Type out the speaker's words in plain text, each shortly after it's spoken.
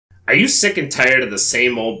Are you sick and tired of the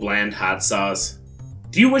same old bland hot sauce?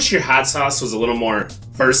 Do you wish your hot sauce was a little more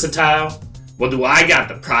versatile? Well, do I got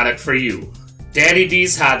the product for you. Daddy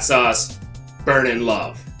D's hot sauce, Burnin'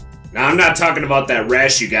 Love. Now, I'm not talking about that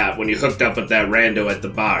rash you got when you hooked up with that rando at the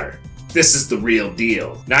bar. This is the real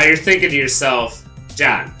deal. Now you're thinking to yourself,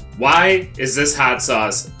 John, why is this hot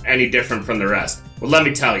sauce any different from the rest? Well, let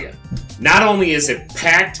me tell you. Not only is it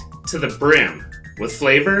packed to the brim with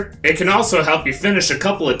flavor, it can also help you finish a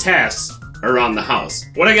couple of tasks around the house.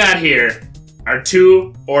 What I got here are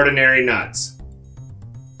 2 ordinary nuts.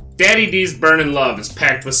 Daddy D's Burnin' Love is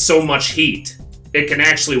packed with so much heat, it can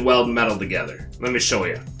actually weld metal together. Let me show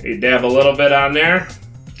you. You dab a little bit on there.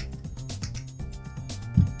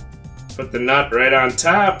 Put the nut right on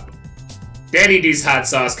top. Daddy D's hot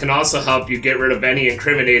sauce can also help you get rid of any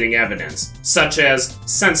incriminating evidence, such as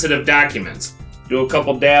sensitive documents. Do a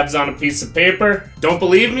couple dabs on a piece of paper. Don't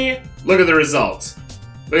believe me? Look at the results.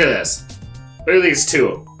 Look at this. Look at these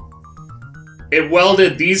 2. It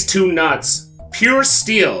welded these 2 nuts, pure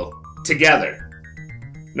steel, together.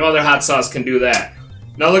 No other hot sauce can do that.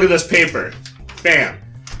 Now look at this paper. Bam.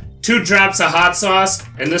 2 drops of hot sauce,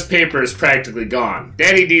 and this paper is practically gone.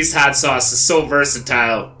 Daddy D's hot sauce is so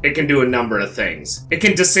versatile, it can do a number of things. It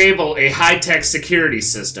can disable a high-tech security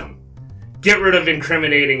system, get rid of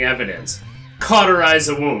incriminating evidence, cauterize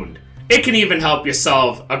a wound. It can even help you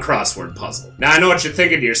solve a crossword puzzle. Now I know what you're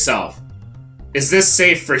thinking to yourself. Is this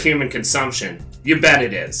safe for human consumption? You bet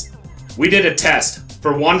it is. We did a test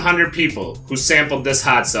for 100 people who sampled this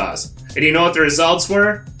hot sauce, and you know what the results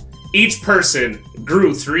were? Each person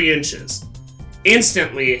grew 3 inches,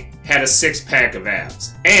 instantly had a 6-pack of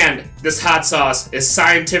abs, and this hot sauce is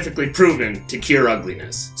scientifically proven to cure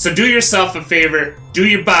ugliness. So do yourself a favor, do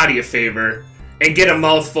your body a favor, and get a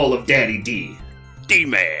mouthful of Daddy D.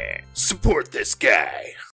 D-Man, support this guy.